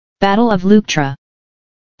Battle of Leuctra.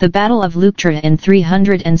 The Battle of Leuctra in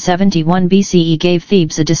 371 BCE gave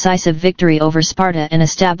Thebes a decisive victory over Sparta and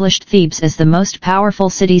established Thebes as the most powerful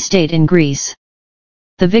city-state in Greece.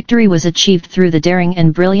 The victory was achieved through the daring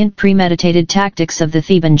and brilliant premeditated tactics of the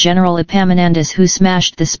Theban general Epaminondas, who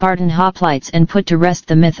smashed the Spartan hoplites and put to rest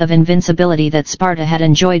the myth of invincibility that Sparta had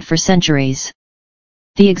enjoyed for centuries.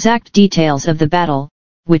 The exact details of the battle,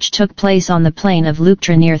 which took place on the plain of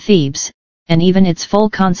Leuctra near Thebes, and even its full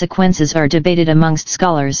consequences are debated amongst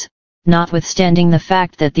scholars, notwithstanding the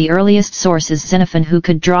fact that the earliest source is Xenophon, who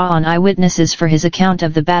could draw on eyewitnesses for his account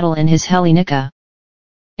of the battle in his Hellenika.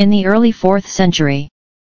 In the early 4th century,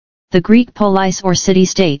 the Greek polis or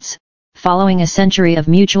city-states, following a century of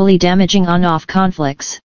mutually damaging on-off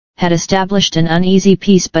conflicts, had established an uneasy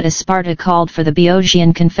peace, but as Sparta called for the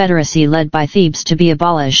Boeotian confederacy led by Thebes to be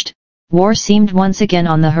abolished, war seemed once again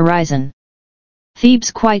on the horizon.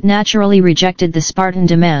 Thebes quite naturally rejected the Spartan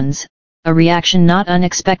demands, a reaction not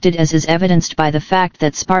unexpected, as is evidenced by the fact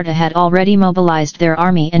that Sparta had already mobilized their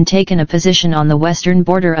army and taken a position on the western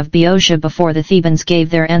border of Boeotia before the Thebans gave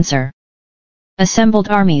their answer. Assembled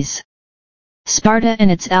armies. Sparta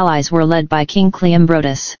and its allies were led by King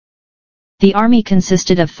Cleombrotus. The army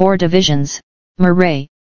consisted of 4 divisions, Murae,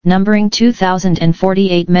 numbering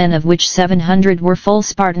 2,048 men, of which 700 were full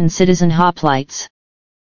Spartan citizen hoplites.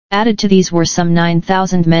 Added to these were some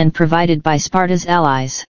 9,000 men provided by Sparta's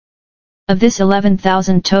allies. Of this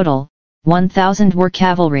 11,000 total, 1,000 were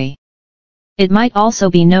cavalry. It might also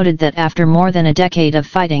be noted that after more than a decade of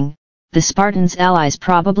fighting, the Spartans' allies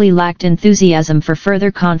probably lacked enthusiasm for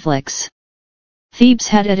further conflicts. Thebes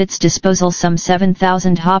had at its disposal some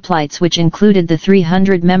 7,000 hoplites, which included the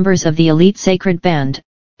 300 members of the elite sacred band,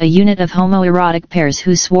 a unit of homoerotic pairs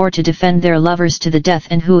who swore to defend their lovers to the death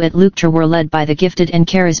and who at Leuctra were led by the gifted and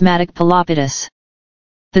charismatic Pelopidas.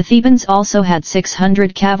 The Thebans also had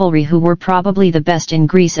 600 cavalry, who were probably the best in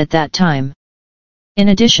Greece at that time. In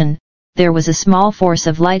addition, there was a small force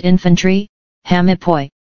of light infantry, hamippoi,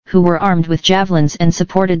 who were armed with javelins and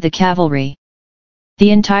supported the cavalry. The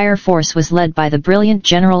entire force was led by the brilliant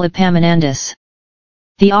general Epaminondas.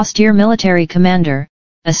 The austere military commander,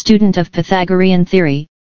 a student of Pythagorean theory,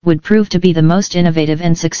 would prove to be the most innovative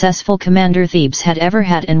and successful commander Thebes had ever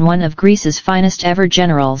had, and one of Greece's finest ever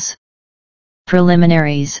generals.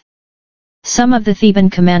 Preliminaries. Some of the Theban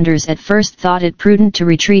commanders at first thought it prudent to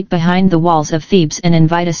retreat behind the walls of Thebes and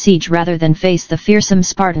invite a siege rather than face the fearsome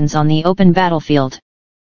Spartans on the open battlefield.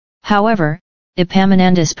 However,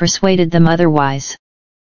 Epaminondas persuaded them otherwise.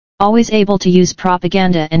 Always able to use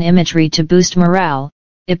propaganda and imagery to boost morale,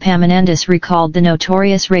 Epaminondas recalled the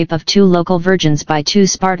notorious rape of 2 local virgins by 2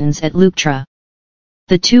 Spartans at Leuctra.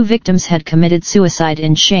 The 2 victims had committed suicide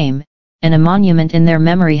in shame, and a monument in their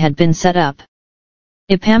memory had been set up.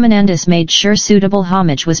 Epaminondas made sure suitable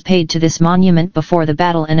homage was paid to this monument before the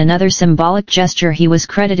battle, and another symbolic gesture he was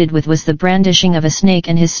credited with was the brandishing of a snake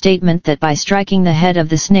and his statement that by striking the head of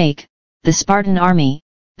the snake, the Spartan army,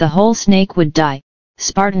 the whole snake would die.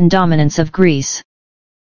 Spartan dominance of Greece.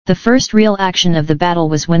 The first real action of the battle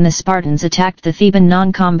was when the Spartans attacked the Theban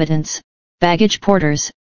non-combatants, baggage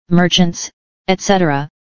porters, merchants, etc.,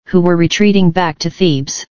 who were retreating back to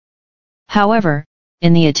Thebes. However,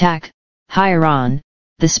 in the attack, Hieron,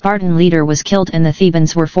 the Spartan leader, was killed and the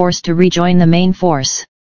Thebans were forced to rejoin the main force.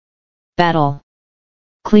 Battle.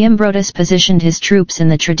 Cleombrotus positioned his troops in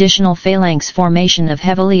the traditional phalanx formation of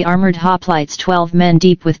heavily armored hoplites, 12 men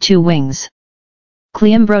deep with 2 wings.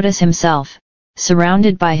 Cleombrotus himself,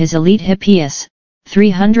 surrounded by his elite Hippias,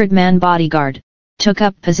 300-man bodyguard, took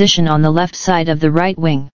up position on the left side of the right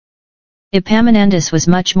wing. Epaminondas was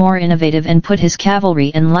much more innovative and put his cavalry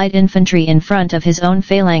and light infantry in front of his own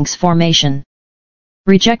phalanx formation.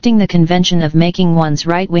 Rejecting the convention of making one's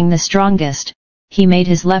right wing the strongest, he made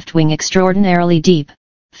his left wing extraordinarily deep,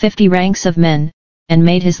 50 ranks of men, and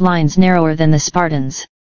made his lines narrower than the Spartans.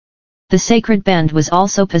 The sacred band was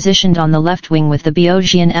also positioned on the left wing, with the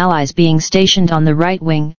Boeotian allies being stationed on the right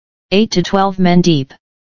wing, 8 to 12 men deep.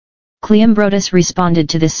 Cleombrotus responded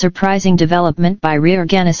to this surprising development by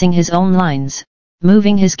reorganizing his own lines,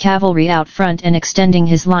 moving his cavalry out front and extending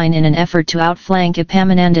his line in an effort to outflank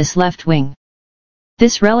Epaminondas' left wing.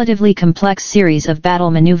 This relatively complex series of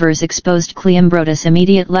battle maneuvers exposed Cleombrotus'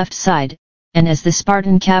 immediate left side, and as the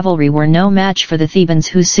Spartan cavalry were no match for the Thebans,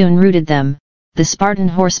 who soon routed them, the Spartan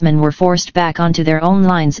horsemen were forced back onto their own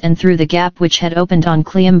lines and through the gap which had opened on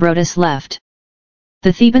Cleombrotus' left.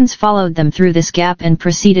 The Thebans followed them through this gap and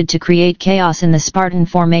proceeded to create chaos in the Spartan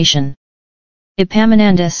formation.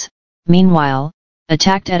 Epaminondas, meanwhile,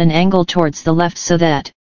 attacked at an angle towards the left so that,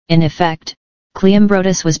 in effect,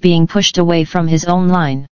 Cleombrotus was being pushed away from his own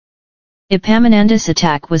line. Epaminondas'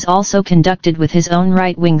 attack was also conducted with his own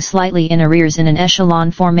right wing slightly in arrears in an echelon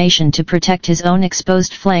formation to protect his own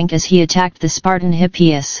exposed flank as he attacked the Spartan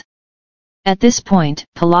Hippias. At this point,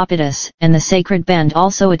 Pelopidas and the Sacred Band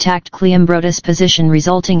also attacked Cleombrotus' position,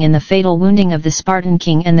 resulting in the fatal wounding of the Spartan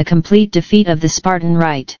king and the complete defeat of the Spartan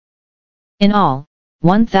right. In all,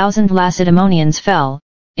 1,000 Lacedaemonians fell,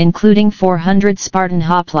 including 400 Spartan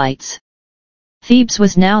hoplites. Thebes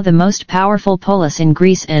was now the most powerful polis in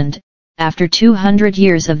Greece and, after 200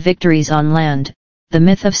 years of victories on land, the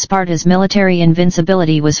myth of Sparta's military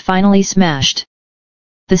invincibility was finally smashed.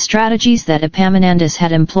 The strategies that Epaminondas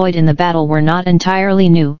had employed in the battle were not entirely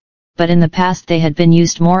new, but in the past they had been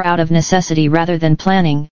used more out of necessity rather than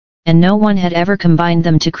planning, and no one had ever combined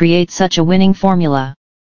them to create such a winning formula.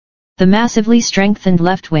 The massively strengthened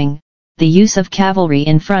left wing, the use of cavalry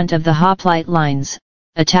in front of the hoplite lines,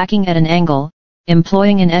 attacking at an angle,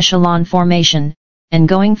 employing an echelon formation, and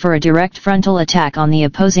going for a direct frontal attack on the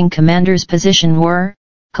opposing commander's position were,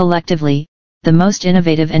 collectively, the most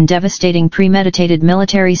innovative and devastating premeditated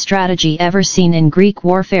military strategy ever seen in Greek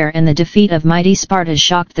warfare, and the defeat of mighty Sparta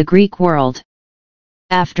shocked the Greek world.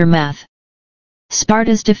 Aftermath.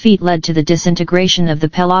 Sparta's defeat led to the disintegration of the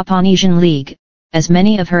Peloponnesian League, as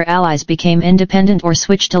many of her allies became independent or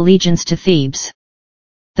switched allegiance to Thebes.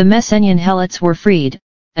 The Messenian Helots were freed,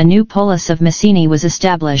 a new polis of Messene was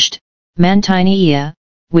established, Mantinea,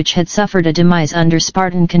 which had suffered a demise under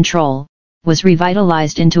Spartan control, was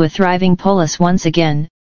revitalized into a thriving polis once again,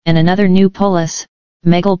 and another new polis,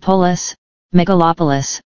 Megalopolis,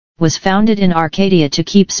 was founded in Arcadia to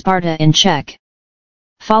keep Sparta in check.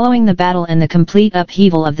 Following the battle and the complete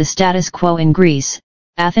upheaval of the status quo in Greece,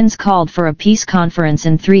 Athens called for a peace conference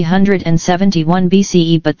in 371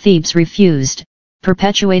 BCE, but Thebes refused,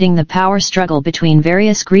 perpetuating the power struggle between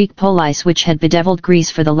various Greek polis which had bedeviled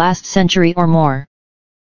Greece for the last century or more.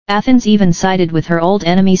 Athens even sided with her old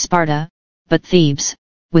enemy Sparta, but Thebes,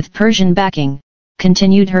 with Persian backing,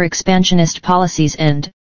 continued her expansionist policies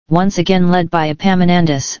and, once again led by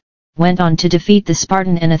Epaminondas, went on to defeat the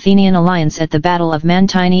Spartan and Athenian alliance at the Battle of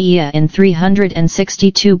Mantinea in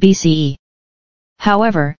 362 BCE.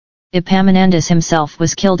 However, Epaminondas himself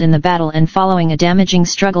was killed in the battle, and following a damaging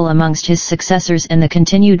struggle amongst his successors and the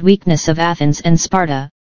continued weakness of Athens and Sparta,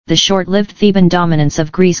 the short-lived Theban dominance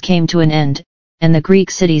of Greece came to an end, and the Greek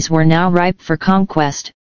cities were now ripe for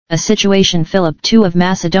conquest, a situation Philip II of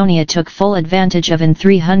Macedonia took full advantage of in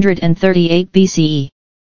 338 BCE.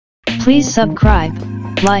 Please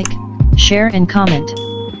subscribe, like, share and comment.